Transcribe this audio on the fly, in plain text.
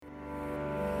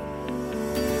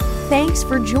Thanks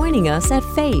for joining us at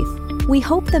Faith. We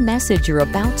hope the message you're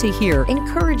about to hear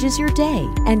encourages your day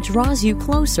and draws you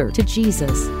closer to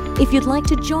Jesus. If you'd like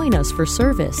to join us for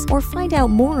service or find out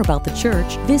more about the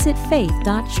church, visit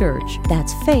faith.church.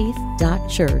 That's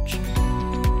faith.church.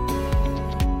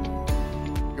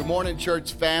 Good morning,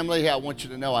 church family. I want you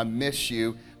to know I miss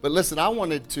you. But listen, I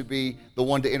wanted to be the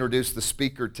one to introduce the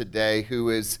speaker today, who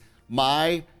is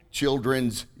my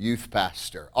children's youth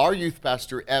pastor. Our youth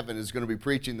pastor, Evan, is going to be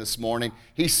preaching this morning.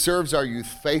 He serves our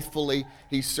youth faithfully.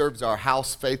 He serves our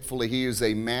house faithfully. He is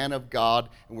a man of God,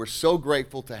 and we're so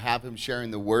grateful to have him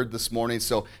sharing the word this morning.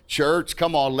 So, church,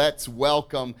 come on, let's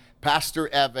welcome Pastor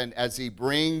Evan as he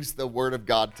brings the word of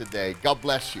God today. God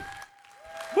bless you.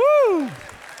 Woo!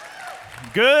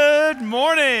 Good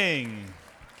morning.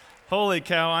 Holy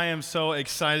cow, I am so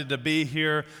excited to be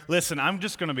here. Listen, I'm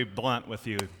just going to be blunt with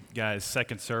you guys.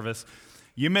 Second service,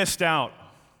 you missed out.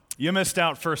 You missed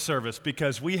out first service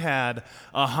because we had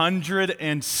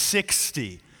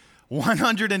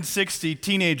 160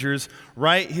 teenagers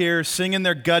right here singing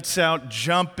their guts out,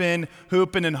 jumping,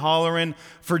 hooping, and hollering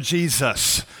for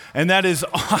Jesus. And that is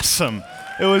awesome.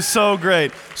 It was so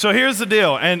great. So here's the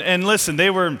deal. And listen,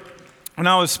 when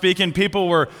I was speaking, people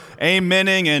were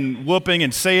amening and whooping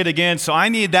and say it again. So I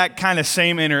need that kind of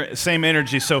same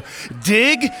energy. So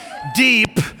dig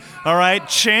deep, all right?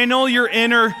 Channel your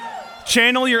inner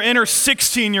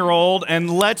 16-year-old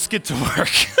and let's get to work.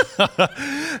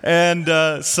 And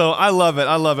so I love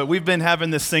it. We've been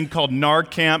having this thing called NAR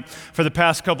Camp for the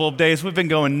past couple of days. We've been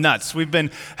going nuts. We've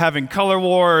been having color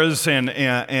wars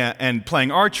and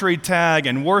playing archery tag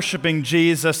and worshiping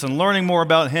Jesus and learning more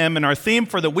about him. And our theme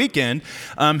for the weekend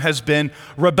has been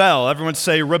rebel. Everyone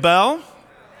say rebel.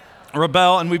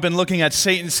 Rebel, and we've been looking at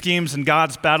Satan's schemes and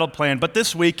God's battle plan, but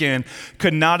this weekend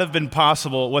could not have been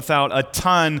possible without a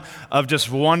ton of just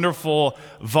wonderful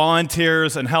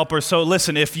volunteers and helpers. So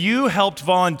listen, if you helped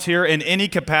volunteer in any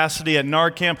capacity at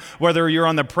NAR Camp, whether you're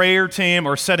on the prayer team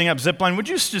or setting up zipline, would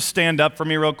you just stand up for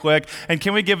me real quick? And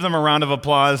can we give them a round of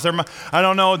applause? I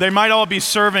don't know, they might all be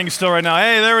serving still right now.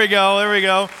 Hey, there we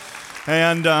go.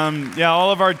 And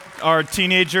all of our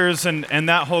teenagers and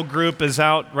that whole group is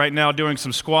out right now doing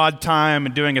some squad time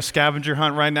and doing a scavenger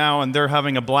hunt right now, and they're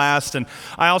having a blast. And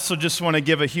I also just want to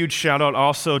give a huge shout out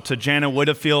also to Jana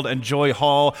Whitfield and Joy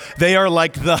Hall. They are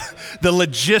like the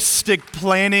logistic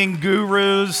planning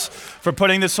gurus for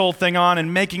putting this whole thing on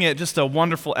and making it just a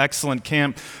wonderful, excellent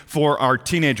camp for our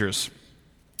teenagers.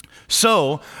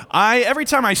 So every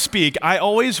time I speak, I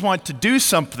always want to do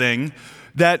something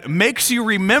that makes you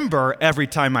remember every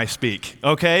time I speak,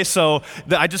 okay? So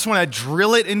I just want to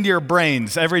drill it into your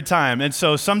brains every time. And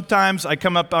so sometimes I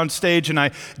come up on stage and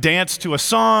I dance to a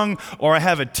song, or I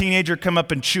have a teenager come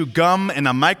up and chew gum in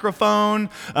a microphone.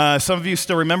 Some of you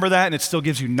still remember that, and it still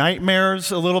gives you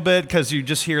nightmares a little bit because you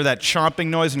just hear that chomping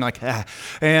noise and you're like, ah.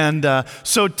 And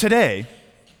so today,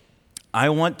 I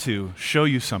want to show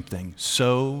you something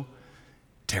so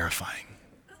terrifying.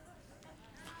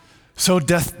 So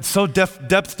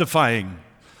depth-defying,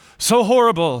 so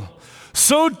horrible,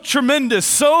 so tremendous,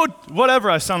 so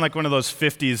whatever. I sound like one of those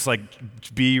 50s like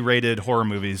B-rated horror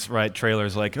movies, right?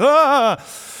 Trailers like, ah!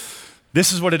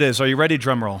 This is what it is. Are you ready?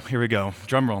 Drum roll. Here we go.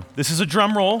 Drum roll. This is a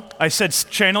drum roll. I said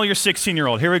channel your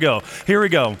 16-year-old. Here we go.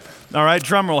 All right,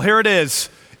 drum roll. Here it is.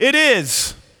 It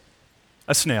is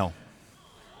a snail.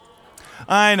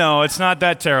 I know, it's not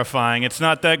that terrifying. It's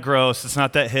not that gross. It's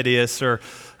not that hideous or,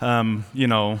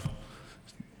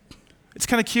 it's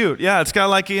kind of cute. Yeah, it's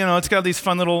got it's got these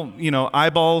fun little,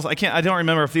 eyeballs. I don't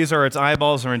remember if these are its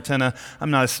eyeballs or antenna. I'm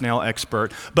not a snail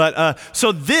expert. But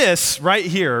so this right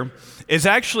here is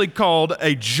actually called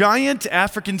a giant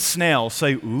African snail.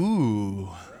 Say, ooh.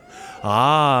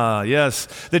 Ah, yes,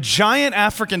 the giant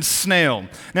African snail.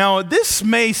 Now, this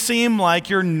may seem like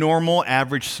your normal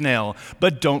average snail,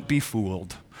 but don't be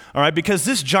fooled. All right, because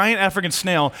this giant African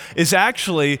snail is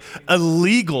actually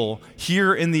illegal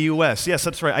here in the U.S. Yes,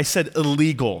 that's right. I said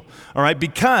illegal. All right,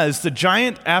 because the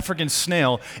giant African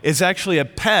snail is actually a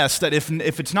pest that,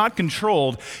 if it's not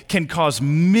controlled, can cause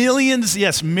millions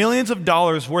of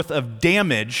dollars worth of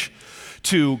damage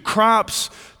to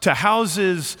crops, to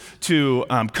houses, to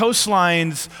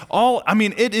coastlines,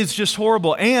 it is just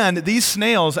horrible. And these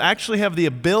snails actually have the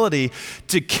ability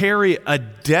to carry a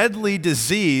deadly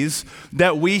disease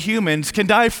that we humans can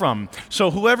die from. So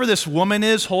whoever this woman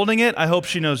is holding it, I hope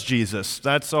she knows Jesus.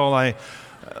 That's all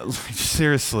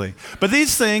seriously. But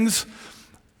these things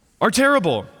are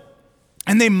terrible.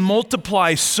 And they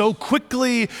multiply so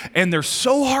quickly, and they're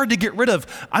so hard to get rid of.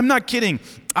 I'm not kidding.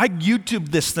 I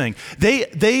YouTubed this thing.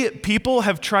 People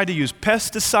have tried to use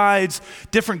pesticides,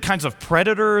 different kinds of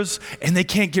predators, and they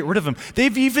can't get rid of them.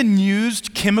 They've even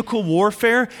used chemical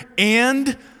warfare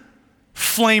and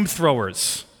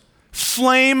flamethrowers.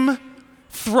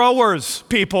 Flamethrowers,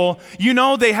 people. You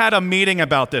know they had a meeting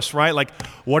about this, right? Like,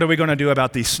 what are we going to do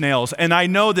about these snails? And I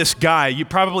know this guy, you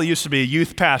probably used to be a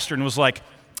youth pastor, and was like,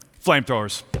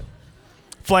 flamethrowers.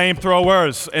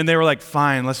 And they were like,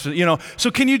 fine, let's, so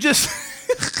can you just,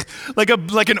 like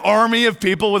an army of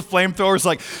people with flamethrowers,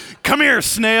 like, come here,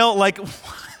 snail. Like,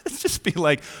 let's just be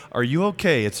like, are you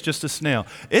okay? It's just a snail.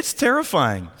 It's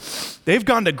terrifying. They've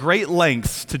gone to great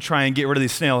lengths to try and get rid of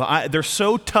these snails. They're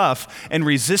so tough and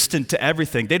resistant to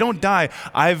everything. They don't die.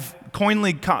 I've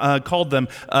coinly called them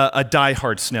a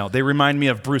diehard snail. They remind me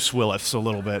of Bruce Willis a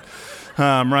little bit.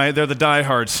 Right? They're the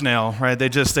diehard snail, right? They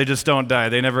just don't die.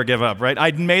 They never give up, right?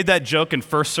 I made that joke in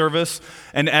first service,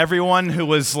 and everyone who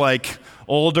was like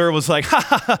older was like, ha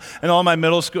ha ha, and all my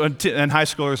middle school and high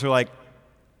schoolers were like,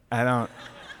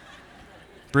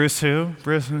 Bruce who?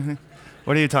 Bruce,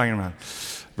 what are you talking about?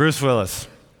 Bruce Willis.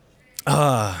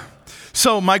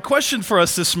 So my question for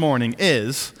us this morning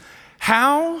is,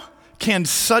 how can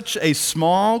such a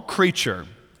small creature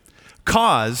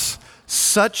cause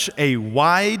such a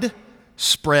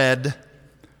widespread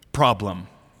problem?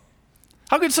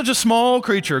 How could such a small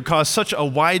creature cause such a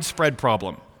widespread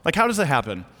problem? Like, how does it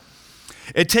happen?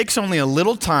 It takes only a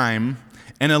little time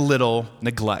and a little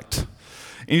neglect.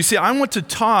 And you see, I want to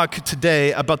talk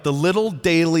today about the little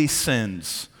daily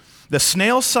sins, the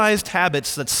snail-sized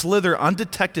habits that slither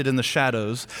undetected in the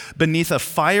shadows beneath a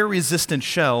fire-resistant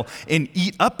shell and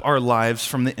eat up our lives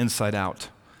from the inside out.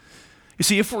 You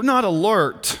see, if we're not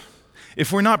alert,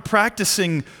 if we're not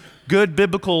practicing good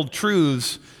biblical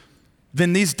truths,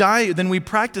 then we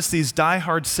practice these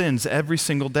die-hard sins every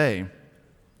single day.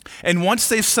 And once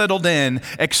they've settled in,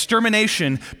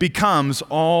 extermination becomes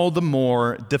all the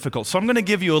more difficult. So I'm going to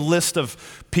give you a list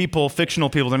of people, fictional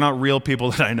people. They're not real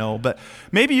people that I know, but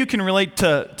maybe you can relate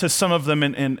to some of them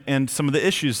and some of the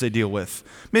issues they deal with.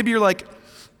 Maybe you're like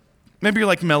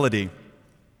Melody.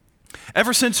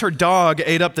 Ever since her dog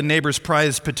ate up the neighbor's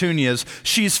prized petunias,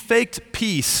 she's faked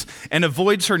peace and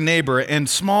avoids her neighbor and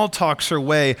small talks her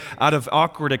way out of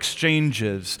awkward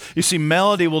exchanges. You see,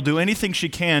 Melody will do anything she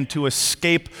can to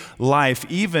escape life,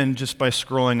 even just by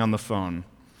scrolling on the phone.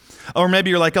 Or maybe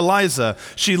you're like Eliza.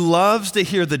 She loves to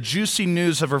hear the juicy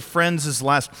news of her friends'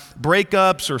 last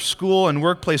breakups or school and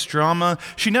workplace drama.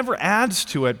 She never adds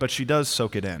to it, but she does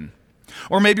soak it in.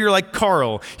 Or maybe you're like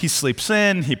Carl. He sleeps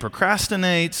in, he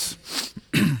procrastinates,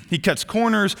 he cuts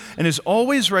corners, and is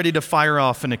always ready to fire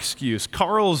off an excuse.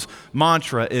 Carl's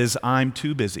mantra is, I'm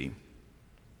too busy.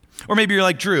 Or maybe you're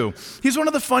like Drew. He's one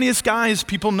of the funniest guys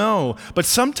people know, but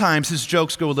sometimes his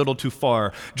jokes go a little too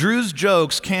far. Drew's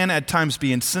jokes can at times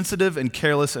be insensitive and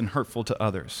careless and hurtful to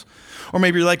others. Or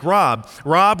maybe you're like Rob.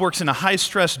 Rob works in a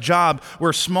high-stress job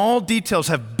where small details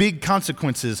have big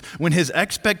consequences. When his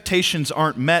expectations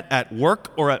aren't met at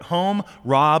work or at home,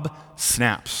 Rob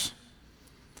snaps.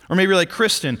 Or maybe you're like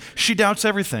Kristen. She doubts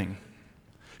everything.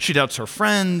 She doubts her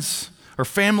friends, her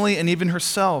family, and even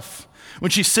herself.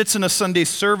 When she sits in a Sunday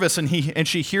service and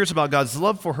she hears about God's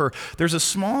love for her, there's a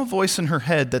small voice in her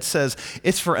head that says,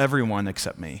 it's for everyone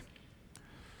except me.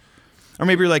 Or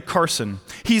maybe you're like Carson.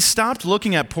 He's stopped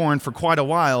looking at porn for quite a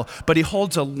while, but he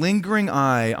holds a lingering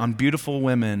eye on beautiful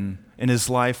women in his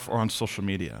life or on social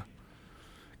media.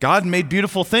 God made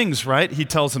beautiful things, right? He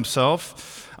tells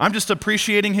himself. I'm just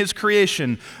appreciating his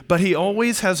creation, but he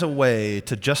always has a way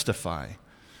to justify.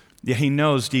 Yet he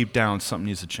knows deep down something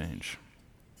needs to change.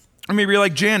 Or maybe you're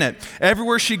like Janet.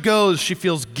 Everywhere she goes, she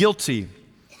feels guilty,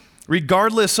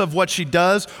 regardless of what she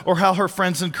does or how her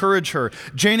friends encourage her.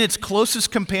 Janet's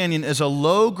closest companion is a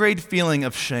low-grade feeling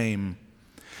of shame.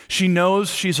 She knows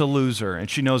she's a loser, and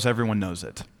she knows everyone knows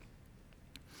it.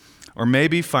 Or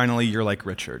maybe, finally, you're like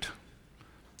Richard.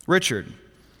 Richard,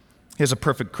 he has a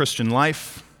perfect Christian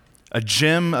life, a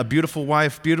gym, a beautiful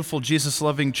wife, beautiful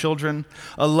Jesus-loving children,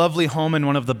 a lovely home in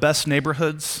one of the best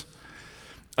neighborhoods,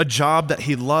 a job that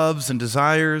he loves and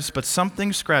desires, but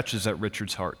something scratches at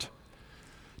Richard's heart.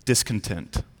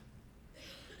 Discontent.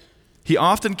 He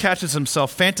often catches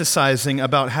himself fantasizing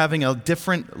about having a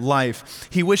different life.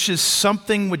 He wishes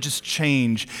something would just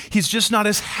change. He's just not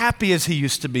as happy as he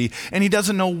used to be, and he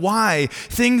doesn't know why.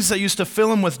 Things that used to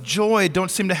fill him with joy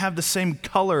don't seem to have the same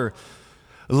color.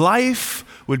 Life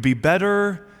would be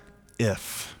better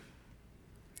if,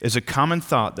 is a common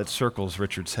thought that circles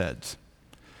Richard's head.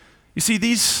 You see,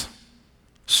 these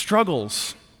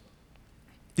struggles,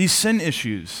 these sin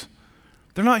issues,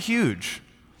 They're not huge.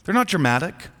 They're not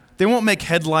dramatic. They won't make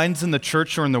headlines in the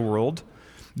church or in the world.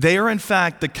 They are, in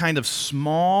fact, the kind of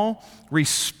small,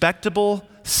 respectable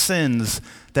sins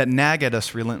that nag at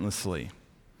us relentlessly.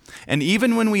 And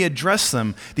even when we address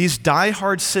them, these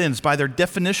diehard sins, by their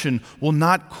definition, will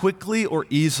not quickly or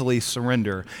easily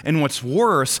surrender. And what's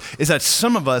worse is that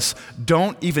some of us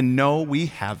don't even know we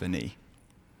have any.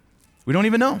 We don't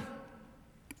even know.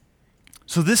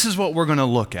 So this is what we're going to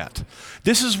look at.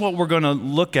 This is what we're going to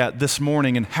look at this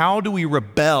morning, and how do we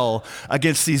rebel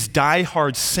against these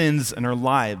die-hard sins in our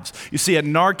lives. You see, at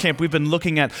NAR Camp, we've been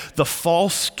looking at the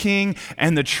false king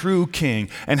and the true king,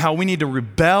 and how we need to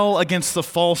rebel against the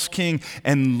false king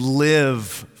and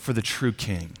live for the true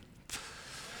king.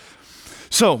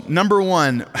 So, number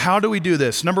one, how do we do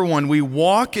this? Number one, we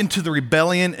walk into the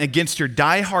rebellion against your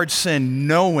die-hard sin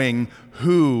knowing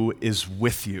who is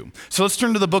with you. So let's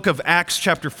turn to the book of Acts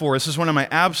chapter 4. This is one of my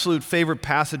absolute favorite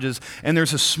passages, and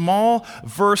there's a small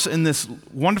verse in this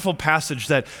wonderful passage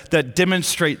that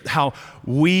demonstrate how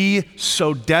we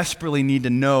so desperately need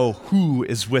to know who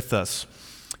is with us.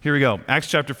 Here we go. Acts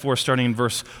chapter 4, starting in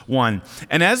verse 1.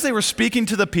 And as they were speaking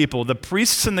to the people, the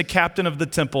priests and the captain of the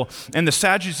temple and the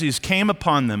Sadducees came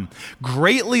upon them,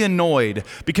 greatly annoyed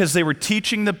because they were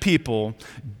teaching the people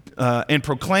and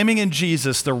proclaiming in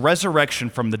Jesus the resurrection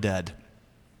from the dead.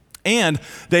 And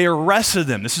they arrested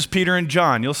them. This is Peter and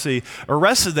John, you'll see.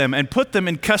 Arrested them and put them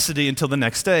in custody until the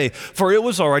next day, for it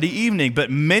was already evening.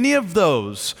 But many of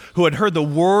those who had heard the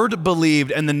word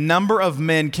believed, and the number of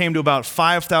men came to about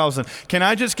 5,000. Can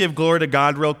I just give glory to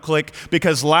God real quick?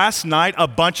 Because last night, a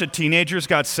bunch of teenagers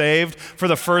got saved for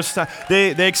the first time.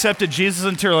 They accepted Jesus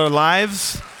into their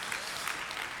lives.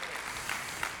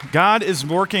 God is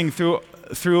working through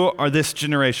this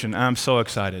generation. I'm so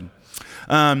excited.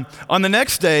 On the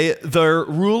next day, the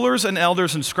rulers and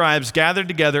elders and scribes gathered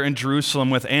together in Jerusalem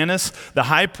with Annas, the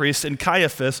high priest, and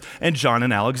Caiaphas, and John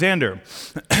and Alexander,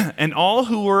 and all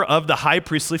who were of the high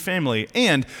priestly family.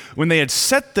 And when they had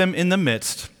set them in the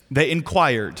midst, they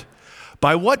inquired,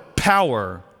 "By what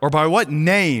power or by what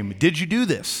name did you do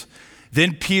this?"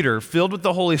 Then Peter, filled with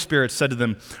the Holy Spirit, said to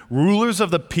them, "Rulers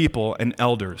of the people and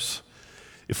elders,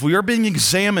 if we are being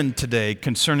examined today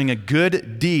concerning a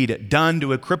good deed done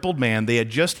to a crippled man," they had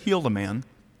just healed a man,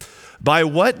 "by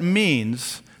what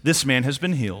means this man has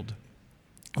been healed,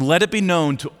 let it be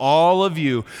known to all of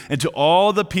you and to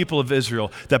all the people of Israel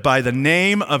that by the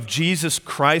name of Jesus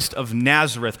Christ of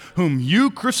Nazareth, whom you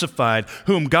crucified,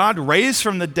 whom God raised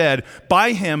from the dead,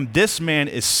 by him this man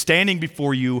is standing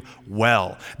before you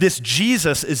well. This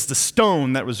Jesus is the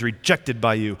stone that was rejected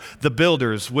by you, the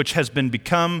builders, which has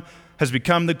become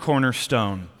the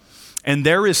cornerstone. And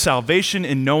there is salvation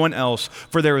in no one else,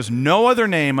 for there is no other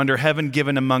name under heaven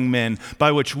given among men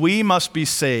by which we must be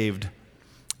saved."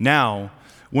 Now,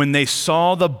 when they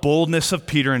saw the boldness of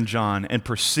Peter and John and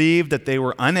perceived that they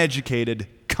were uneducated,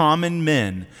 common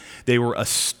men, they were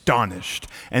astonished,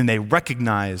 and they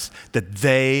recognized that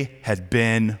they had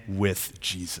been with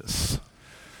Jesus.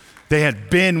 They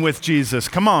had been with Jesus.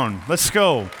 Come on, let's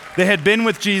go. They had been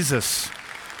with Jesus.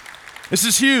 This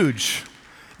is huge.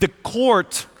 The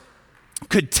court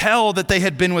could tell that they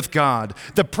had been with God.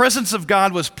 The presence of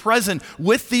God was present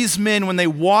with these men when they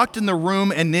walked in the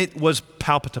room, and it was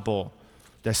palpable.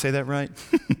 Did I say that right?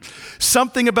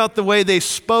 Something about the way they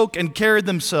spoke and carried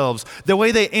themselves, the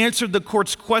way they answered the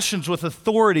court's questions with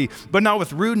authority, but not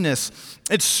with rudeness.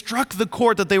 It struck the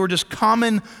court that they were just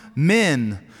common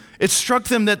men. It struck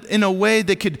them that in a way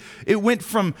they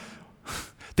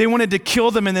wanted to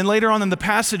kill them, and then later on in the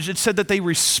passage, it said that they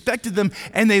respected them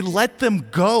and they let them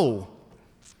go.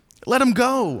 Let them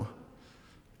go.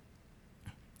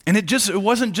 And it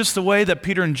wasn't just the way that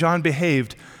Peter and John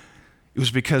behaved. It was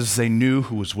because they knew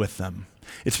who was with them.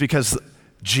 It's because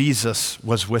Jesus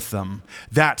was with them.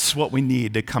 That's what we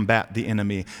need to combat the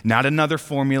enemy. Not another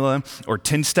formula or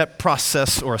 10-step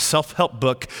process or a self-help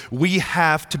book. We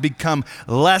have to become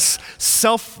less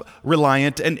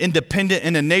self-reliant and independent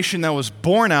in a nation that was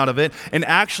born out of it, and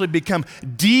actually become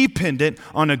dependent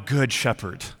on a good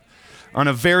shepherd, on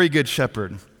a very good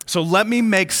shepherd. So let me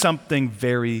make something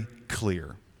very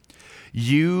clear.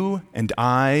 You and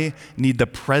I need the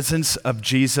presence of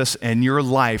Jesus in your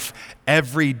life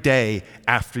every day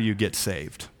after you get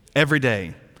saved. Every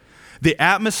day. The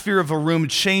atmosphere of a room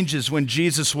changes when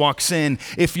Jesus walks in.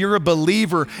 If you're a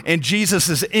believer and Jesus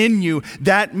is in you,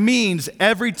 that means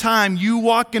every time you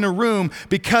walk in a room,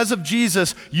 because of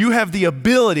Jesus, you have the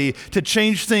ability to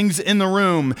change things in the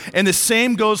room. And the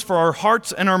same goes for our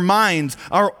hearts and our minds,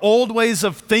 our old ways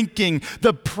of thinking.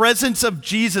 The presence of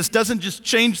Jesus doesn't just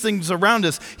change things around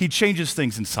us, he changes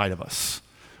things inside of us.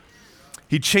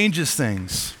 He changes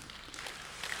things.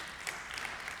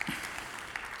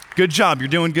 Good job. You're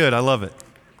doing good. I love it.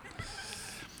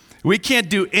 We can't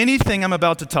do anything I'm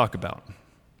about to talk about.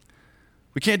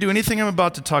 We can't do anything I'm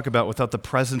about to talk about without the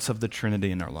presence of the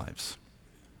Trinity in our lives.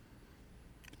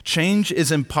 Change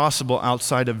is impossible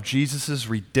outside of Jesus'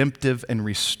 redemptive and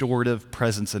restorative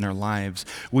presence in our lives.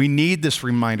 We need this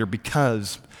reminder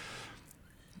because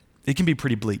it can be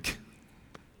pretty bleak.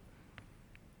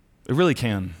 It really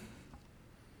can.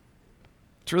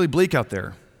 It's really bleak out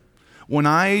there. When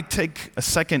I take a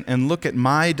second and look at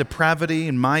my depravity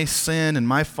and my sin and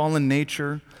my fallen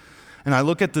nature, and I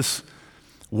look at this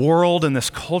world and this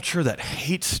culture that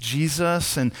hates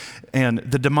Jesus and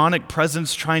the demonic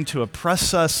presence trying to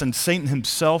oppress us and Satan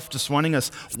himself just wanting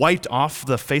us wiped off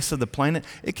the face of the planet,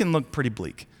 it can look pretty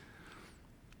bleak.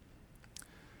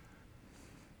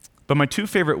 But my two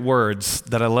favorite words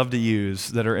that I love to use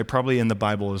that are probably in the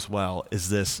Bible as well is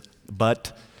this,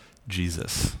 but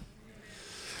Jesus.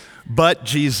 But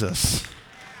Jesus.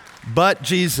 But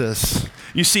Jesus.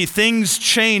 You see, things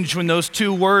change when those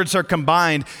two words are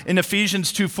combined. In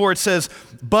Ephesians 2:4 it says,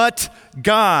 but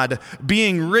God,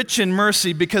 being rich in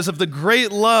mercy because of the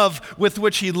great love with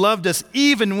which he loved us,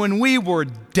 even when we were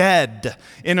dead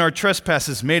in our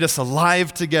trespasses, made us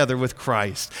alive together with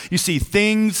Christ. You see,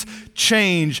 things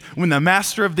change when the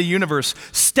master of the universe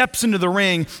steps into the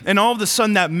ring, and all of a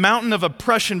sudden that mountain of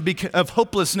oppression, of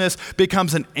hopelessness,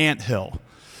 becomes an anthill.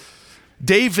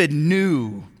 David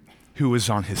knew who was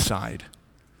on his side.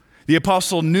 The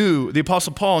Apostle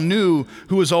Paul knew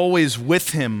who was always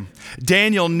with him.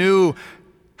 Daniel knew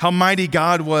how mighty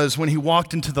God was when he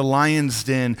walked into the lion's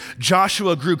den.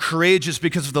 Joshua grew courageous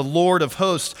because of the Lord of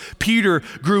hosts. Peter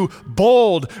grew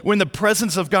bold when the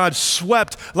presence of God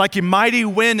swept like a mighty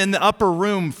wind in the upper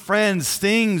room. Friends,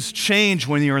 things change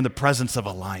when you're in the presence of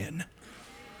a lion.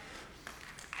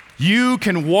 You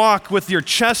can walk with your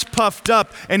chest puffed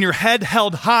up and your head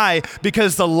held high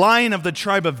because the Lion of the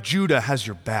tribe of Judah has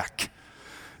your back.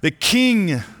 The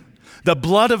King, the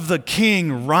blood of the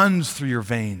King runs through your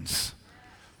veins.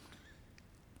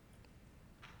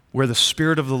 Where the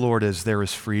Spirit of the Lord is, there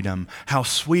is freedom. How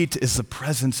sweet is the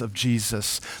presence of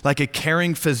Jesus. Like a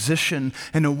caring physician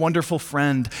and a wonderful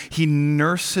friend, he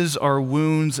nurses our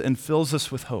wounds and fills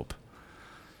us with hope.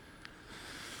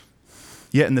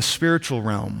 Yet in the spiritual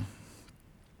realm,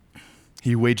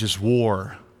 he wages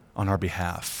war on our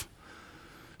behalf.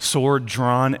 Sword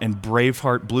drawn and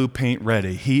Braveheart blue paint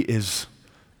ready. He's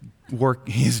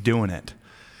doing it.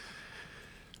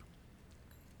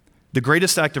 The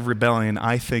greatest act of rebellion,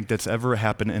 I think, that's ever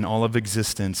happened in all of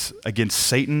existence against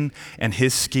Satan and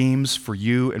his schemes for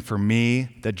you and for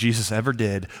me that Jesus ever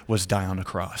did was die on a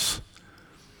cross.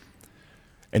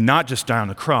 And not just die on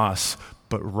a cross,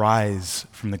 but rise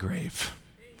from the grave.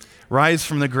 Rise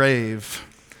from the grave.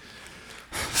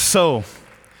 So,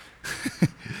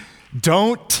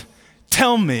 don't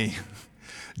tell me,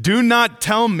 do not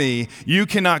tell me you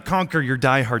cannot conquer your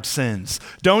diehard sins.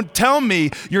 Don't tell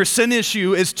me your sin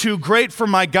issue is too great for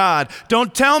my God.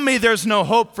 Don't tell me there's no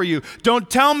hope for you. Don't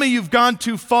tell me you've gone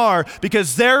too far,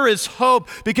 because there is hope,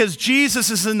 because Jesus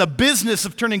is in the business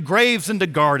of turning graves into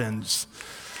gardens.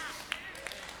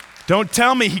 Don't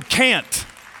tell me he can't.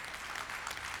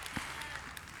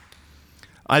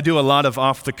 I do a lot of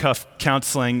off-the-cuff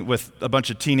counseling with a bunch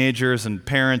of teenagers and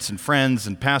parents and friends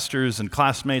and pastors and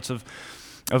classmates of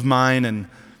mine, and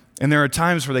there are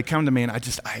times where they come to me and I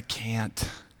can't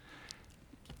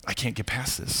get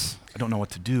past this. I don't know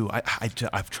what to do. I've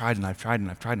tried and I've tried and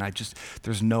I've tried and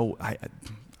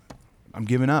I'm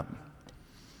giving up.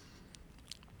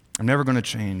 I'm never going to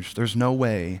change. There's no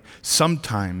way.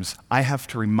 Sometimes I have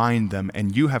to remind them,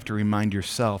 and you have to remind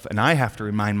yourself, and I have to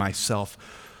remind myself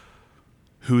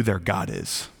who their God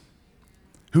is,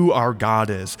 who our God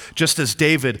is. Just as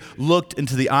David looked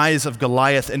into the eyes of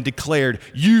Goliath and declared,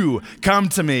 "You come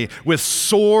to me with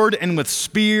sword and with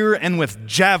spear and with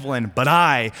javelin, but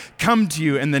I come to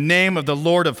you in the name of the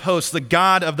Lord of hosts, the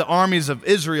God of the armies of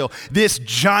Israel." This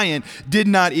giant did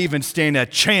not even stand a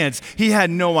chance. He had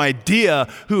no idea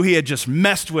who he had just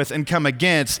messed with and come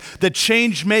against. The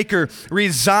change maker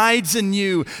resides in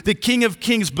you. The King of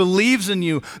Kings believes in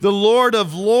you. The Lord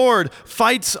of Lords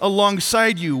fights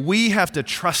alongside you. We have to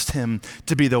trust him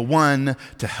to be the one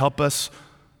to help us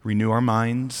renew our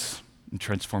minds and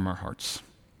transform our hearts.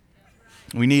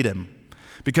 We need him,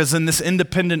 because in this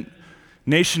independent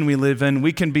nation we live in,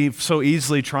 we can be so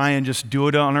easily try and just do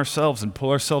it on ourselves and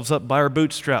pull ourselves up by our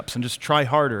bootstraps and just try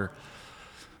harder.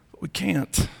 But we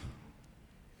can't.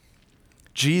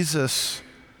 Jesus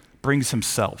brings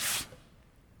himself.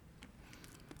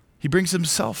 He brings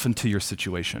himself into your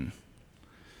situation.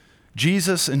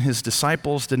 Jesus and his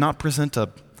disciples did not present a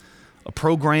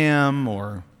program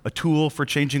or a tool for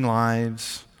changing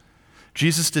lives.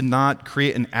 Jesus did not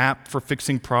create an app for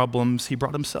fixing problems. He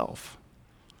brought himself.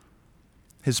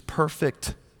 His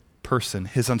perfect person,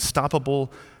 his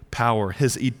unstoppable power,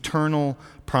 his eternal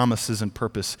promises and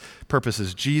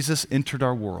purposes. Jesus entered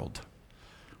our world.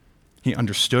 He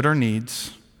understood our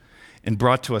needs and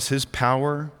brought to us his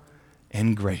power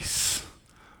and grace.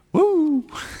 Woo!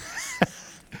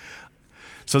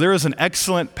 So there is an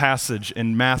excellent passage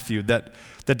in Matthew that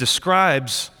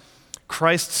describes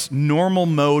Christ's normal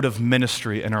mode of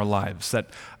ministry in our lives that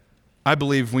I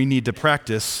believe we need to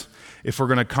practice if we're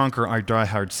going to conquer our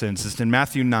diehard sins. It's in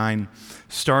Matthew 9,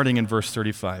 starting in verse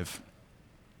 35.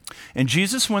 And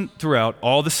Jesus went throughout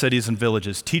all the cities and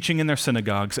villages, teaching in their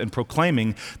synagogues and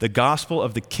proclaiming the gospel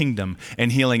of the kingdom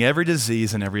and healing every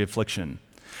disease and every affliction.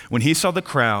 When he saw the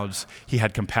crowds, he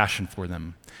had compassion for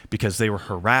them because they were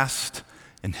harassed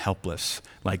and helpless,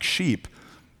 like sheep,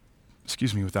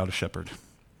 without a shepherd.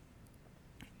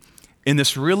 In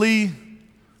this really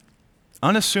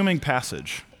unassuming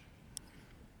passage,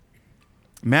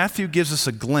 Matthew gives us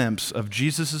a glimpse of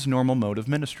Jesus' normal mode of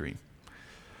ministry.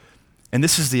 And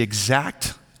this is the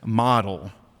exact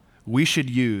model we should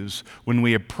use when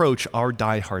we approach our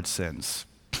diehard sins.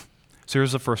 So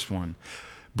here's the first one.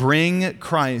 Bring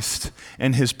Christ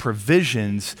and his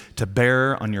provisions to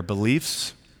bear on your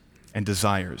beliefs and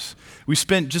desires. We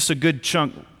spent just a good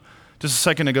chunk, just a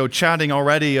second ago, chatting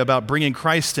already about bringing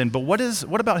Christ in, but what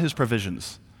about his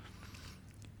provisions?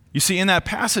 You see, in that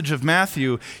passage of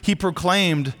Matthew, he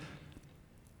proclaimed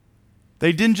that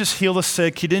he didn't just heal the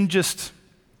sick, he didn't just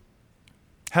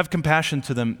have compassion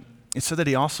to them. It said that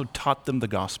he also taught them the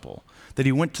gospel, that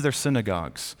he went to their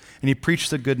synagogues and he preached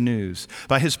the good news.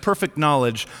 By his perfect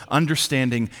knowledge,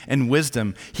 understanding, and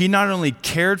wisdom, he not only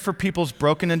cared for people's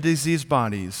broken and diseased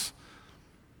bodies,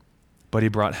 but he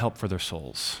brought help for their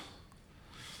souls.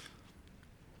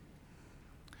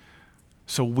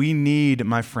 So we need,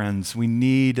 my friends, we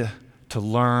need to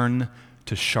learn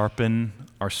to sharpen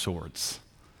our swords.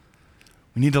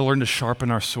 We need to learn to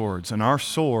sharpen our swords, and our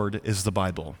sword is the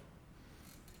Bible.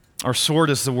 Our sword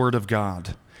is the Word of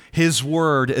God. His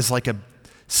Word is like a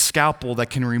scalpel that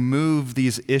can remove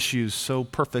these issues so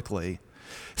perfectly.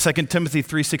 2 Timothy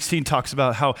 3:16 talks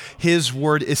about how his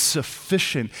word is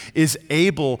sufficient, is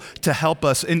able to help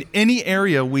us in any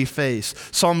area we face.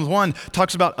 Psalm 1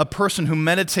 talks about a person who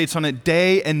meditates on it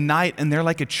day and night, and they're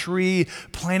like a tree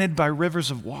planted by rivers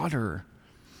of water.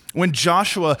 When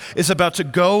Joshua is about to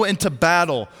go into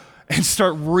battle and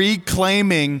start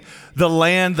reclaiming the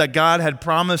land that God had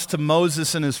promised to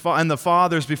Moses and the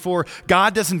fathers before,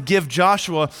 God doesn't give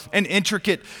Joshua an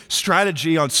intricate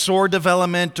strategy on sword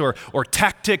development or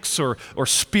tactics or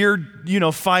spear,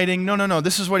 fighting. No.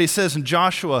 This is what he says in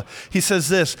Joshua. He says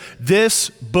this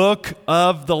book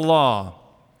of the law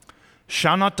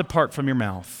shall not depart from your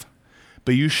mouth,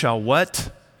 but you shall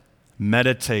what?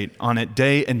 Meditate on it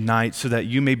day and night so that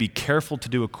you may be careful to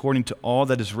do according to all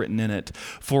that is written in it.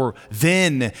 For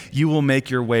then you will make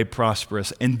your way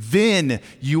prosperous, and then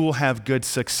you will have good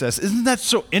success. Isn't that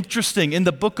so interesting? In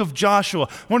the book of Joshua,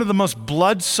 one of the most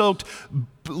blood-soaked,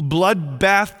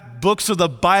 bloodbath books of the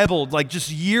Bible, like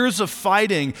just years of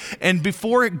fighting. And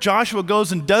before Joshua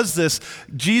goes and does this,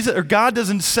 God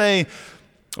doesn't say,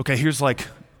 okay, here's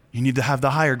you need to have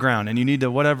the higher ground and you need to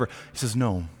whatever. He says,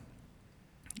 no.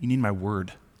 You need my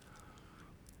word.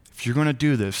 If you're going to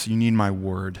do this, you need my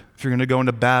word. If you're going to go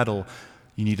into battle,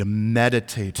 you need to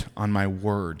meditate on my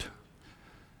word.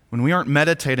 When we aren't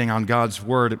meditating on God's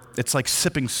word, it's like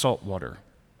sipping salt water.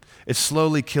 It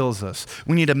slowly kills us.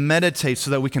 We need to meditate so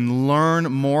that we can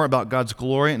learn more about God's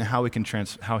glory and how he can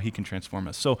transform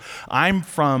us. So I'm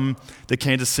from the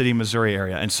Kansas City, Missouri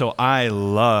area, and so I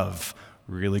love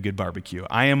really good barbecue.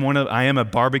 I am a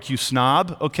barbecue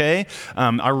snob, okay?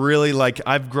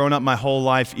 I've grown up my whole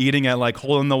life eating at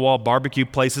hole-in-the-wall barbecue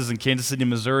places in Kansas City,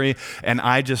 Missouri, and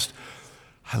I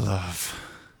love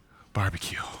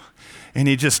barbecue.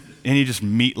 Any just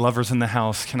meat lovers in the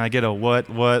house, can I get a what?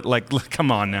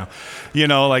 Come on now.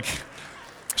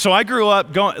 So I grew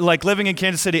up living in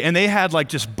Kansas City, and they had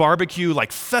just barbecue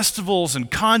festivals and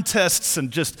contests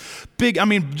and just big,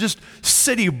 just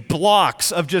city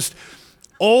blocks of just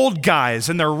old guys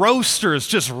and their roasters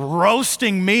just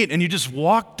roasting meat, and you just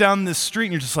walk down this street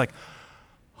and you're just like,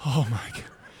 oh my God.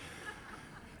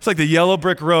 It's like the yellow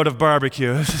brick road of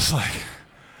barbecue. It's just like,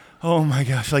 oh my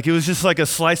gosh. It was just like a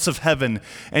slice of heaven.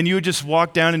 And you would just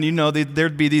walk down and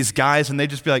there'd be these guys and they'd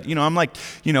just be like, I'm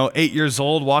 8 years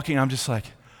old walking. I'm just like,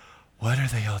 what are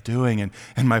they all doing?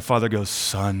 And my father goes,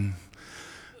 son,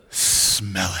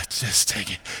 smell it, just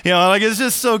take it. Like it's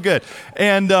just so good.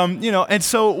 And, and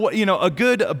so, a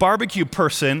good barbecue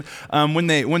person, when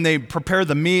they prepare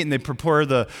the meat and they prepare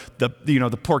the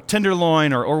pork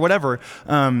tenderloin or whatever,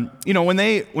 when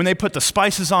they put the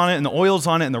spices on it and the oils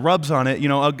on it and the rubs on it,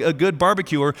 a good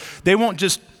barbecuer, they won't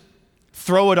just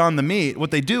throw it on the meat.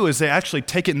 What they do is they actually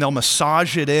take it and they'll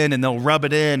massage it in and they'll rub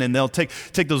it in and they'll take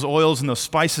those oils and those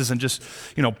spices and just,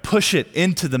 push it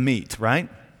into the meat, right?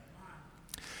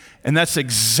 And that's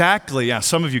exactly,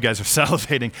 some of you guys are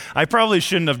salivating. I probably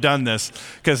shouldn't have done this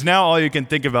because now all you can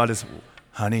think about is,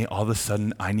 honey, all of a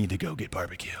sudden I need to go get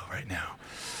barbecue right now.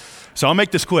 So I'll make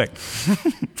this quick.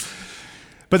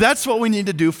 But that's what we need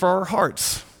to do for our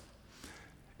hearts.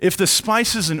 If the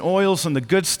spices and oils and the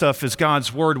good stuff is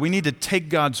God's word, we need to take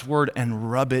God's word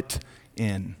and rub it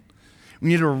in. We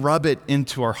need to rub it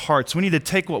into our hearts. We need to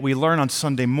take what we learn on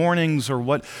Sunday mornings or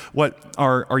what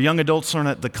our young adults learn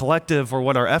at the collective or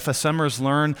what our FSMers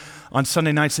learn on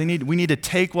Sunday nights. We need to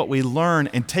take what we learn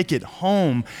and take it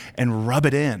home and rub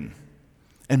it in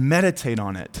and meditate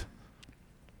on it.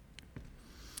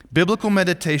 Biblical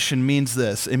meditation means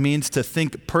this. It means to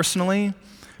think personally,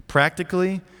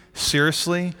 practically,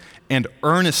 seriously, and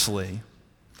earnestly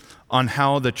on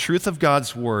how the truth of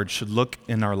God's word should look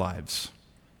in our lives.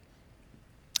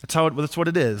 That's what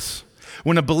it is.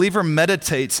 When a believer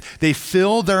meditates, they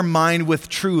fill their mind with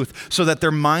truth so that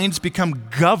their minds become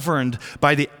governed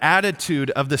by the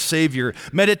attitude of the Savior.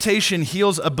 Meditation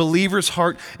heals a believer's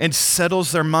heart and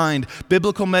settles their mind.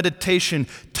 Biblical meditation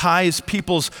ties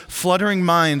people's fluttering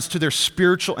minds to their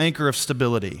spiritual anchor of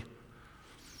stability.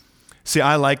 See,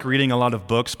 I like reading a lot of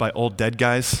books by old dead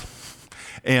guys.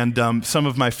 And some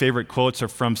of my favorite quotes are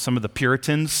from some of the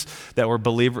Puritans that were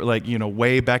believers,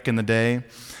 way back in the day.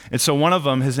 And so one of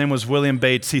them, his name was William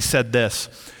Bates, he said this,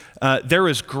 there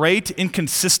is great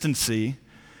inconsistency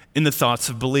in the thoughts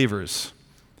of believers,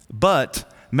 but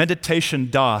meditation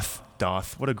doth,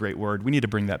 what a great word, we need to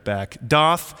bring that back,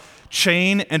 doth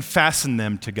chain and fasten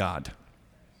them to God.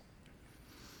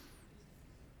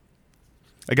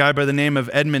 A guy by the name of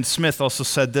Edmund Smith also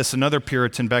said this, another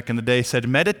Puritan back in the day said,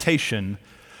 meditation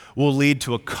will lead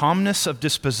to a calmness of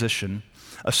disposition,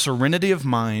 a serenity of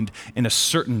mind, and a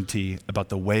certainty about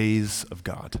the ways of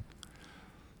God.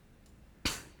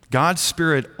 God's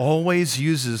Spirit always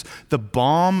uses the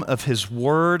balm of His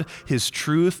Word, His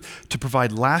truth, to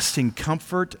provide lasting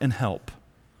comfort and help.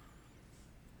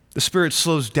 The Spirit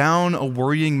slows down a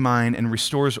worrying mind and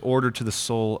restores order to the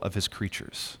soul of His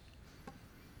creatures.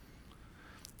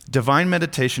 Divine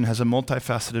meditation has a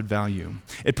multifaceted value.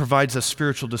 It provides us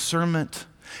spiritual discernment.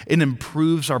 It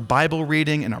improves our Bible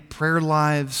reading and our prayer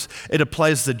lives. It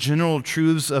applies the general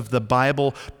truths of the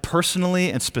Bible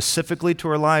personally and specifically to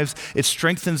our lives. It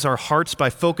strengthens our hearts by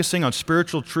focusing on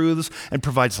spiritual truths and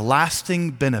provides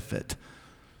lasting benefit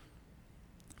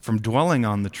from dwelling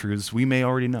on the truths we may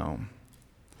already know.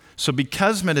 So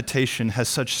because meditation has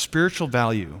such spiritual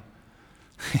value,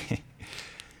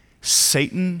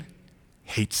 Satan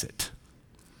hates it.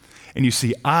 And you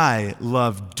see, I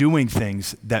love doing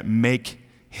things that make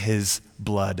his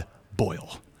blood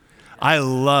boil. I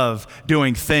love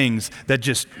doing things that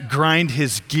just grind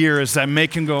his gears, that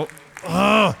make him go,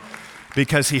 ugh,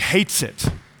 because he hates it.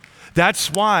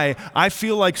 That's why I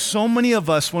feel like so many of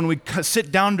us, when we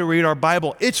sit down to read our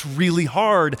Bible, it's really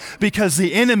hard because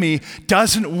the enemy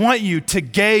doesn't want you to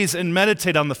gaze and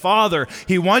meditate on the Father.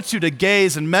 He wants you to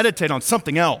gaze and meditate on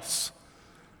something else.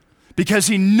 Because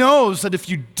he knows that if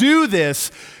you do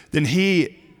this, then he's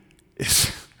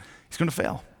going to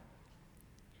fail.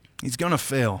 He's going to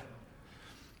fail.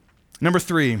 Number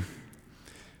 3,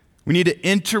 we need to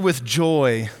enter with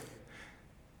joy.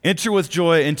 Enter with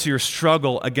joy into your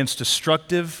struggle against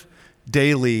destructive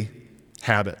daily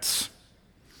habits.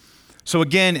 So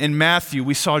again, in Matthew,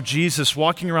 we saw Jesus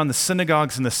walking around the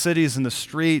synagogues and the cities and the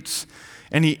streets,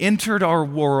 and he entered our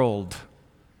world.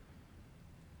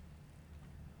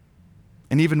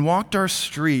 And even walked our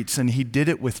streets, and he did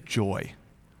it with joy.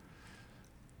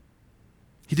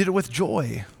 He did it with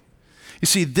joy. You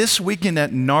see, this weekend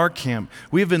at NARCamp,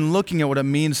 we have been looking at what it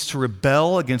means to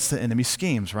rebel against the enemy's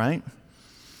schemes, right?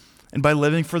 And by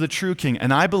living for the true King.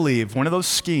 And I believe one of those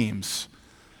schemes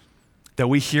that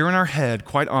we hear in our head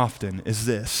quite often is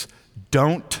this: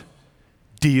 don't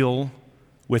deal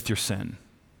with your sin.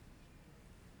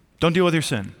 Don't deal with your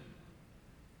sin.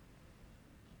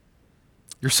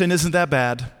 Your sin isn't that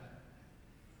bad,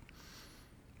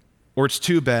 or it's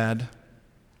too bad,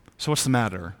 so what's the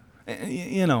matter? Who's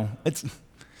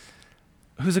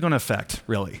it going to affect,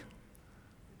 really?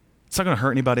 It's not going to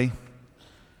hurt anybody.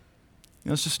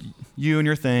 It's just you and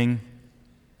your thing.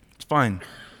 It's fine.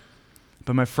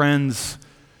 But my friends,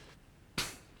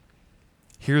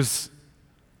 Here's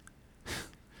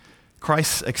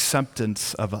Christ's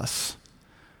acceptance of us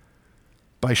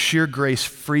by sheer grace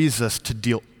frees us to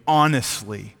deal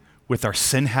honestly with our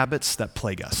sin habits that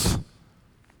plague us.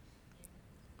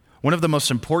 One of the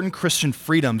most important Christian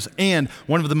freedoms and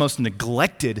one of the most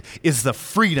neglected is the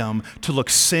freedom to look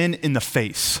sin in the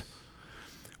face.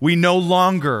 We no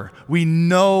longer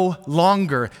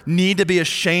need to be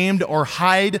ashamed or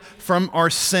hide from our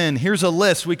sin. Here's a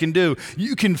list we can do.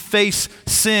 You can face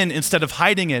sin instead of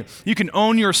hiding it. You can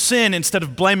own your sin instead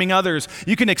of blaming others.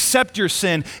 You can accept your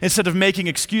sin instead of making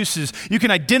excuses. You can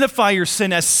identify your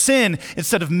sin as sin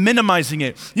instead of minimizing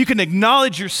it. You can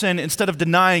acknowledge your sin instead of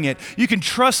denying it. You can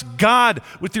trust God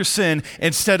with your sin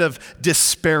instead of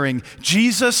despairing.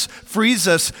 Jesus frees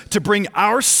us to bring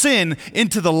our sin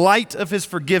into the light of his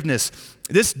forgiveness.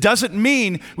 This doesn't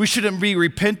mean we shouldn't be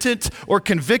repentant or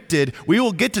convicted. We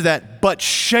will get to that. But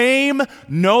shame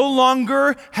no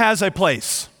longer has a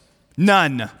place.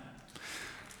 None.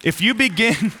 If you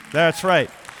begin, that's right.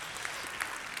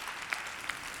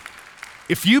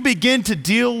 If you begin to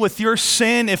deal with your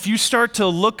sin, if you start to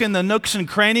look in the nooks and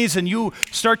crannies and you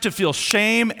start to feel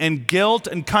shame and guilt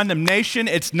and condemnation,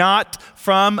 it's not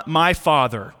from my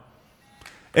Father.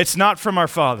 It's not from our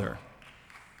Father.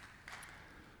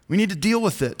 We need to deal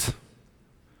with it.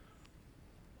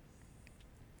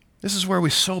 This is where we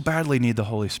so badly need the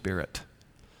Holy Spirit.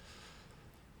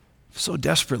 So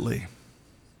desperately.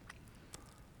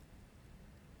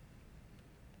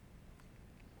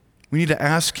 We need to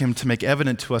ask him to make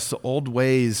evident to us the old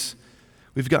ways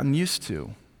we've gotten used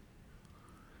to.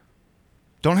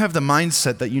 Don't have the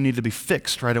mindset that you need to be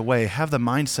fixed right away. Have the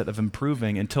mindset of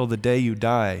improving until the day you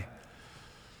die.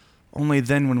 Only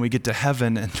then when we get to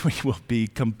heaven and we will be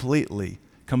completely,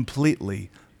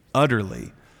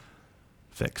 utterly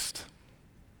fixed.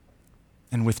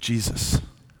 And with Jesus.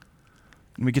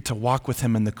 And we get to walk with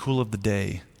him in the cool of the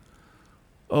day.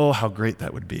 Oh, how great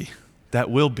that would be. That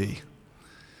will be.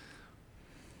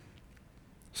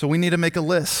 So we need to make a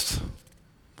list.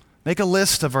 Make a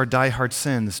list of our diehard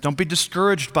sins. Don't be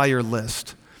discouraged by your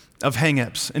list of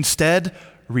hang-ups. Instead,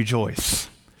 rejoice.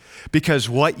 Because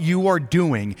what you are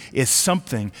doing is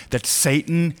something that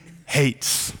Satan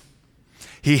hates.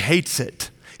 He hates it.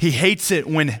 He hates it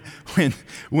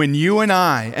when you and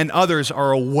I and others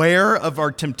are aware of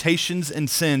our temptations and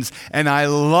sins, and I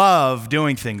love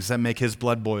doing things that make his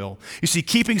blood boil. You see,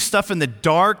 keeping stuff in the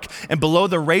dark and below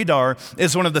the radar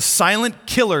is one of the silent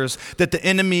killers that the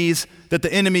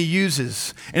enemy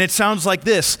uses. And it sounds like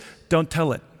this: don't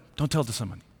tell it. Don't tell it to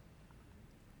someone.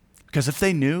 Because if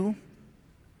they knew,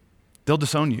 they'll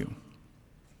disown you.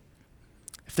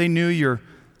 If they knew your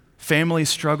family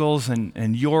struggles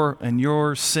and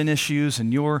your sin issues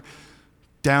and your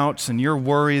doubts and your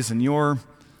worries and your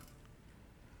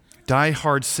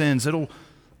die-hard sins,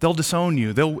 they'll disown you.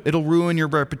 It'll ruin your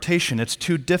reputation. It's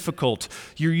too difficult.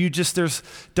 You're introverted,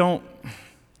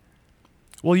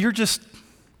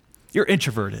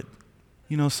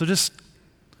 so just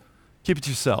keep it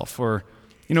to yourself. Or,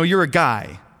 you're a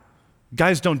guy.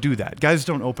 Guys don't do that. Guys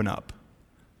don't open up.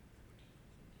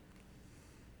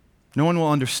 No one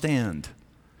will understand.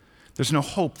 There's no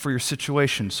hope for your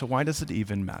situation, so why does it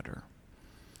even matter?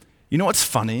 You know what's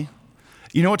funny?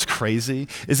 You know what's crazy?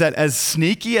 Is that as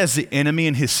sneaky as the enemy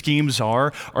and his schemes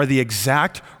are the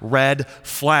exact red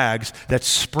flags that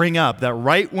spring up, that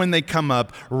right when they come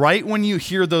up, right when you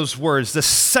hear those words, the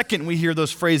second we hear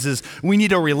those phrases, we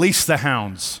need to release the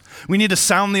hounds. We need to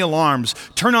sound the alarms,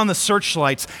 turn on the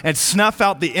searchlights, and snuff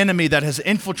out the enemy that has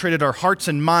infiltrated our hearts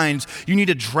and minds. You need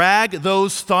to drag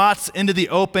those thoughts into the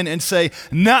open and say,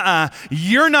 "Nuh-uh,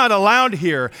 you're not allowed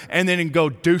here," and then go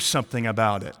do something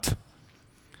about it.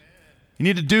 You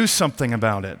need to do something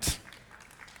about it.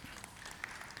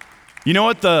 You know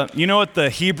what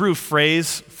the Hebrew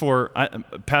phrase for,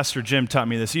 Pastor Jim taught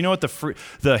me this. You know what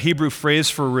the Hebrew phrase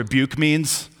for rebuke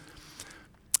means?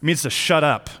 It means to shut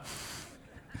up.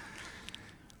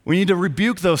 We need to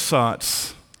rebuke those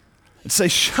thoughts and say,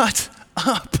 "Shut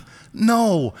up.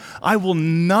 No, I will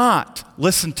not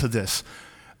listen to this.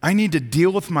 I need to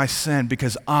deal with my sin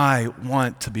because I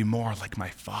want to be more like my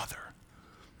Father."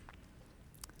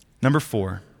 Number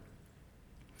 4,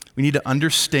 we need to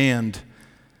understand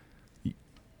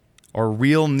our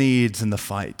real needs in the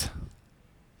fight.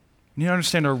 We need to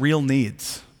understand our real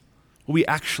needs, what we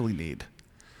actually need.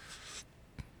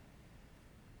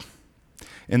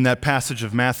 In that passage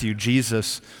of Matthew,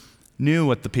 Jesus knew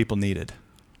what the people needed.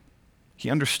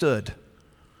 He understood.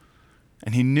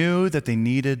 And he knew that they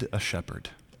needed a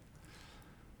shepherd.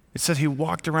 It said he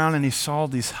walked around and he saw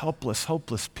these helpless,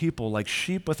 hopeless people like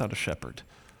sheep without a shepherd.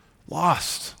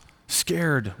 Lost,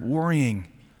 scared, worrying,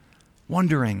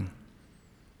 wondering,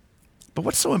 but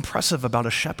what's so impressive about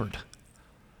a shepherd?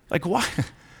 Like, why?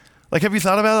 Like, have you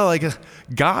thought about it? Like,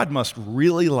 God must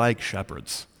really like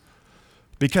shepherds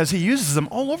because he uses them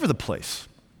all over the place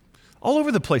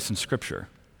in Scripture.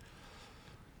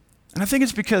 And I think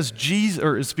it's because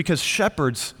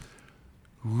shepherds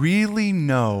really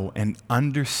know and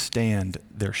understand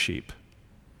their sheep.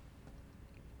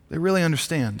 They really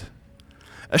understand.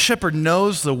 A shepherd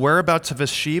knows the whereabouts of his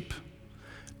sheep,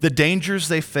 the dangers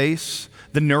they face,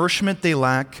 the nourishment they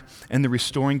lack, and the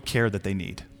restoring care that they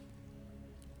need.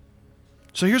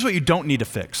 So here's what you don't need to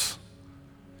fix.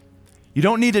 You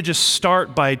don't need to just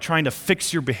start by trying to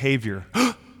fix your behavior.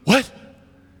 What?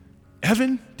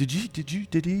 Evan, did he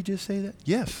just say that?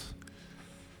 Yes.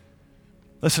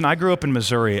 Listen, I grew up in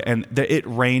Missouri, and it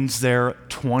rains there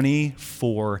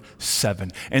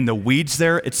 24/7. And the weeds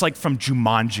there, it's like from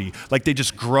Jumanji. Like they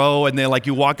just grow, and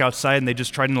you walk outside, and they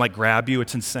just try to grab you.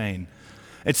 It's insane.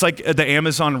 It's like the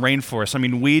Amazon rainforest. I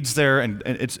mean, weeds there, and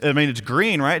it's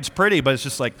green, right? It's pretty, but it's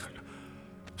just like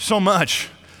so much.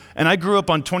 And I grew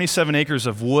up on 27 acres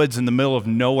of woods in the middle of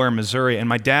nowhere, Missouri, and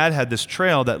my dad had this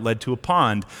trail that led to a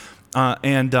pond.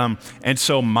 And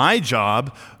so my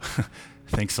job,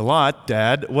 thanks a lot,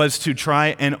 Dad, was to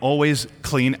try and always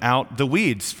clean out the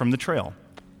weeds from the trail.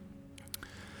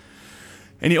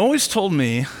 And he always told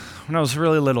me when I was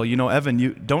really little, Evan,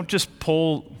 you don't just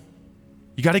pull,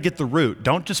 you got to get the root.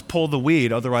 Don't just pull the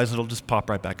weed, otherwise it'll just pop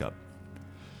right back up.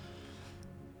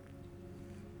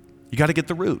 You got to get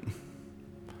the root.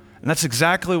 And that's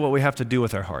exactly what we have to do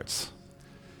with our hearts.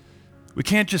 We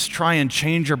can't just try and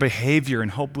change our behavior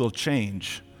and hope we'll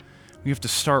change. We have to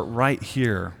start right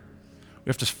here. We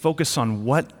have to focus on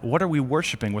what are we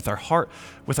worshiping with our heart.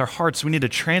 With our hearts, we need to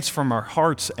transform our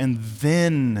hearts, and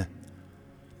then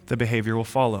the behavior will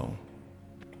follow.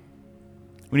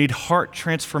 We need heart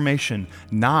transformation,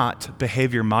 not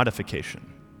behavior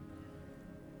modification.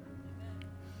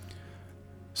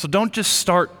 So don't just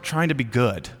start trying to be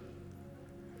good.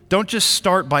 Don't just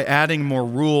start by adding more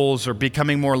rules or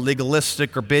becoming more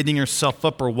legalistic or beating yourself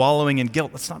up or wallowing in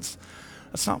guilt. That's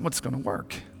not what's going to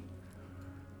work.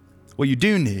 What you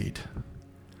do need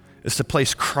is to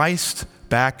place Christ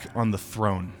back on the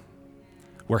throne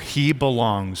where he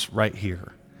belongs right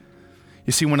here.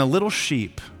 You see, when a little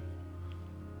sheep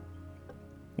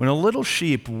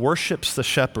worships the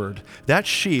shepherd, that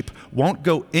sheep won't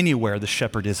go anywhere the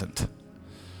shepherd isn't.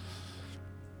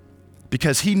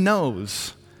 Because he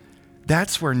knows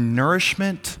that's where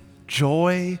nourishment,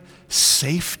 joy,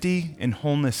 safety, and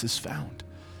wholeness is found.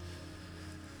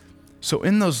 So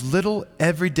in those little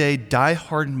everyday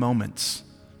diehard moments,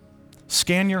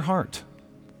 scan your heart.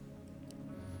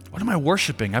 What am I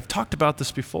worshiping? I've talked about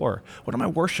this before. What am I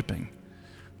worshiping?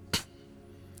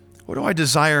 What do I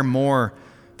desire more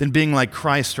than being like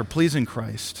Christ or pleasing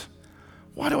Christ?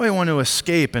 Why do I want to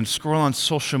escape and scroll on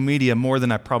social media more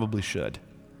than I probably should?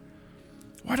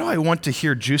 Why do I want to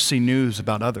hear juicy news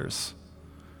about others?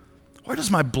 Why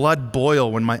does my blood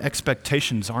boil when my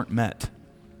expectations aren't met?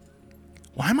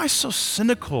 Why am I so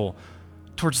cynical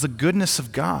towards the goodness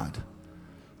of God?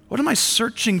 What am I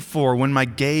searching for when my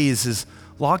gaze is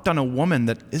locked on a woman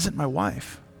that isn't my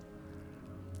wife?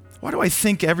 Why do I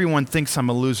think everyone thinks I'm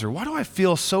a loser? Why do I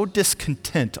feel so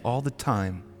discontent all the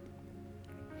time?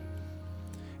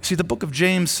 See, the book of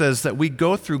James says that we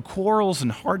go through quarrels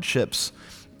and hardships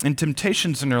and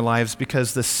temptations in our lives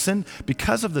because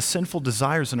of the sinful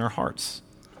desires in our hearts.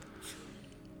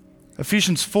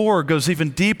 Ephesians 4 goes even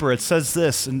deeper. It says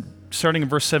this, starting in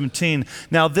verse 17,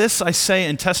 "Now this I say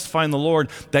and testify in the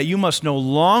Lord, that you must no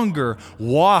longer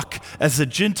walk as the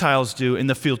Gentiles do in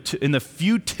the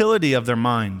futility of their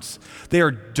minds. They are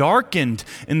darkened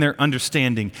in their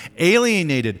understanding,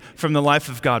 alienated from the life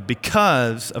of God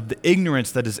because of the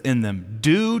ignorance that is in them,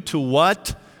 due to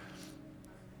what?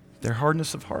 Their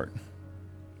hardness of heart."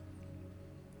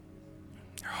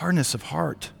 Their hardness of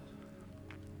heart.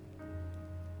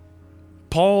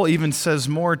 Paul even says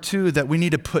more too, that we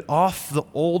need to put off the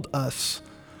old us,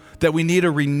 that we need a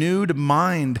renewed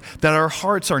mind, that our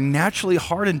hearts are naturally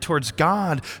hardened towards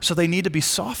God, so they need to be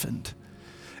softened,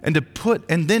 and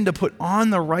then to put on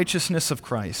the righteousness of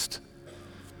Christ.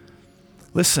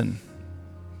 Listen,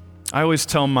 I always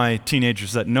tell my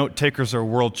teenagers that note takers are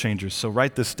world changers, so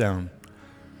write this down.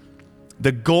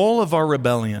 The goal of our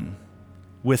rebellion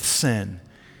with sin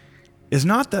is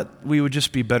not that we would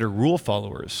just be better rule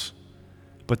followers,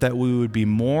 but that we would be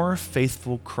more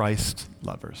faithful Christ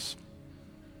lovers.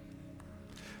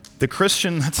 The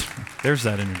Christian, there's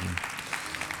that energy.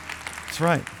 That's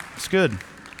right, it's good.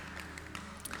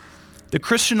 The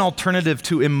Christian alternative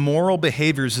to immoral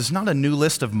behaviors is not a new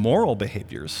list of moral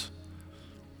behaviors.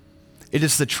 It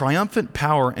is the triumphant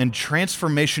power and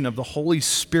transformation of the Holy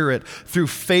Spirit through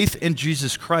faith in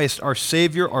Jesus Christ, our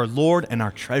Savior, our Lord, and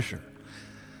our treasure.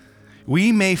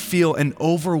 We may feel an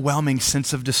overwhelming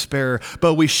sense of despair,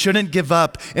 but we shouldn't give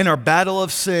up in our battle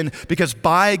of sin, because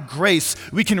by grace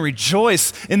we can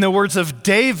rejoice in the words of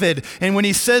David. And when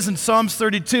he says in Psalms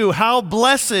 32, how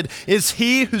blessed is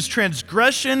he whose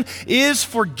transgression is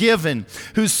forgiven,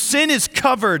 whose sin is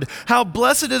covered. How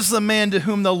blessed is the man to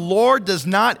whom the Lord does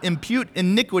not impute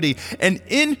iniquity, and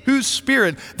in whose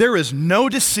spirit there is no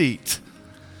deceit.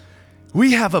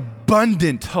 We have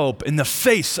abundant hope in the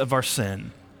face of our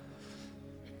sin.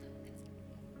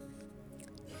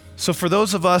 So for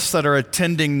those of us that are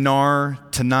attending NAR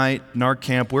tonight, NAR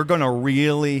camp, we're going to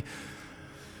really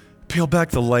peel back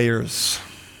the layers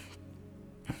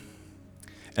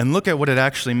and look at what it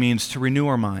actually means to renew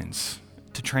our minds,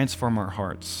 to transform our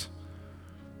hearts,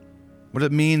 what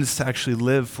it means to actually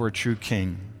live for a true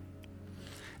King.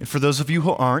 And for those of you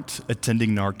who aren't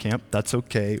attending NAR camp, that's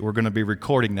okay. We're going to be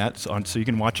recording that so you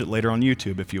can watch it later on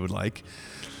YouTube if you would like.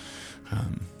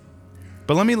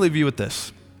 But let me leave you with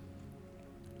this.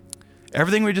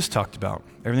 Everything we just talked about,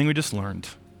 everything we just learned,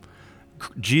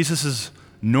 Jesus'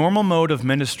 normal mode of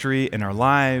ministry in our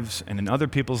lives and in other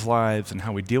people's lives and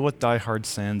how we deal with diehard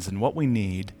sins and what we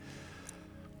need,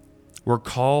 we're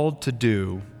called to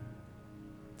do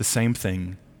the same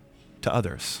thing to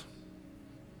others.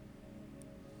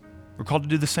 We're called to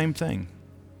do the same thing.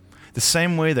 The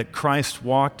same way that Christ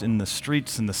walked in the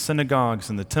streets and the synagogues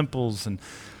and the temples and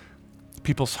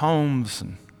people's homes,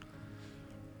 and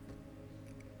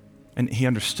he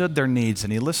understood their needs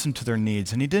and he listened to their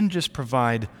needs, and he didn't just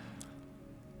provide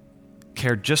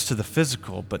care just to the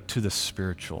physical, but to the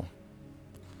spiritual.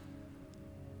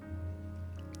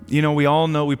 You know, we all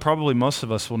know, most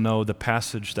of us will know the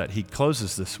passage that he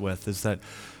closes this with, is that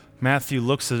Matthew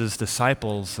looks at his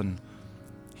disciples and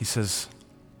he says,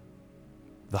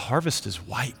 the harvest is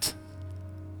white.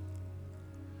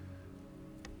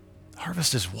 The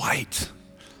harvest is white,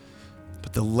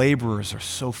 but the laborers are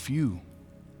so few.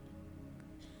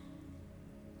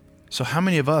 So how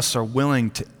many of us are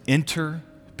willing to enter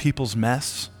people's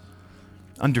mess,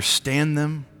 understand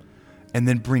them, and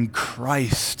then bring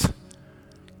Christ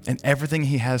and everything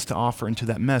he has to offer into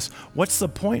that mess? What's the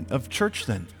point of church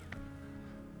then?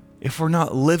 If we're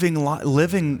not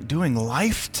doing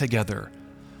life together,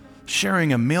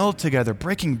 sharing a meal together,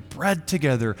 breaking bread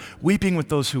together, weeping with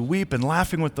those who weep and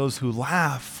laughing with those who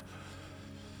laugh.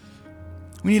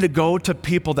 We need to go to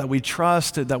people that we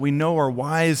trust, that we know are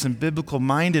wise and biblical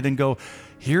minded, and go,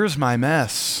 here's my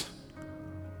mess.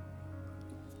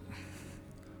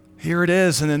 Here it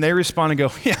is. And then they respond and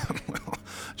go, yeah, well,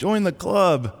 join the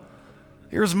club.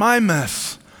 Here's my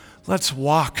mess. Let's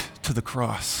walk to the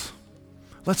cross.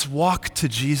 Let's walk to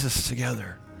Jesus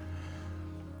together.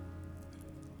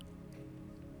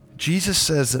 Jesus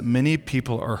says that many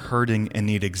people are hurting and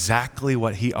need exactly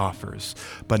what he offers,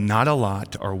 but not a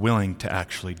lot are willing to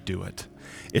actually do it.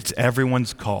 It's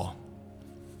everyone's call.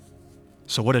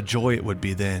 So what a joy it would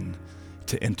be then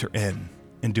to enter in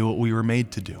and do what we were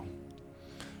made to do.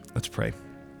 Let's pray.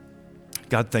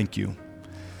 God, thank you.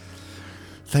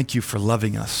 Thank you for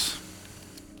loving us.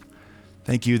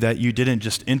 Thank you that you didn't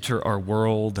just enter our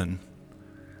world, and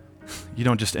you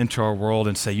don't just enter our world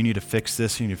and say, you need to fix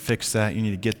this, you need to fix that, you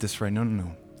need to get this right.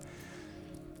 No.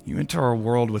 You enter our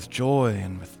world with joy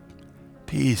and with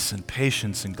peace and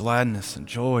patience and gladness and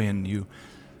joy, and you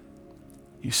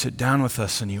sit down with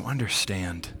us and you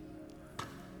understand.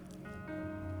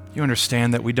 You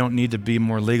understand that we don't need to be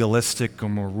more legalistic or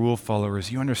more rule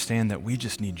followers. You understand that we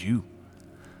just need you.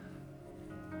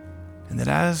 And that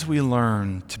as we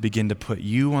learn to begin to put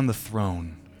you on the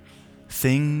throne,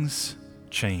 things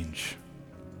change.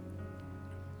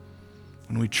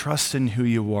 When we trust in who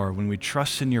you are, when we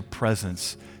trust in your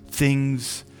presence,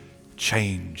 things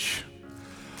change.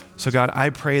 So God, I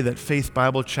pray that Faith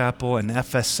Bible Chapel and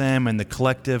FSM and the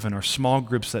collective and our small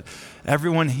groups, that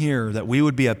everyone here, that we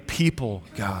would be a people,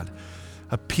 God,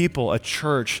 a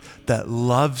church that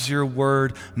loves your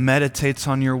word, meditates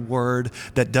on your word,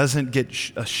 that doesn't get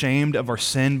ashamed of our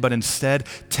sin, but instead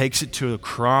takes it to the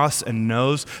cross and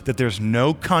knows that there's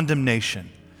no condemnation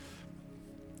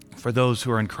for those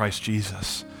who are in Christ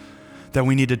Jesus. That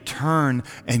we need to turn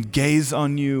and gaze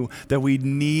on you, that we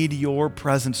need your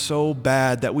presence so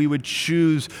bad that we would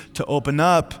choose to open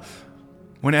up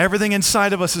when everything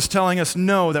inside of us is telling us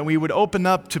no, that we would open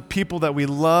up to people that we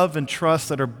love and trust,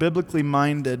 that are biblically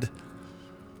minded,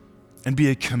 and be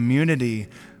a community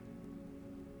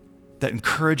that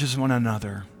encourages one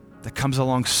another, that comes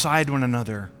alongside one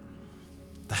another,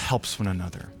 that helps one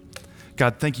another.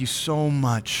 God, thank you so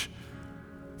much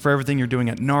for everything you're doing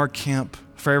at NAR camp,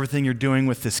 for everything you're doing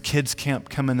with this kids camp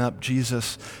coming up,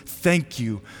 Jesus. Thank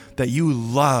you that you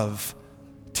love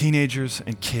teenagers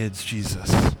and kids,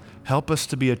 Jesus. Help us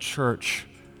to be a church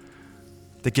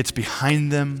that gets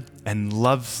behind them and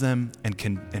loves them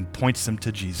and points them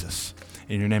to Jesus.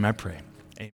 In your name I pray.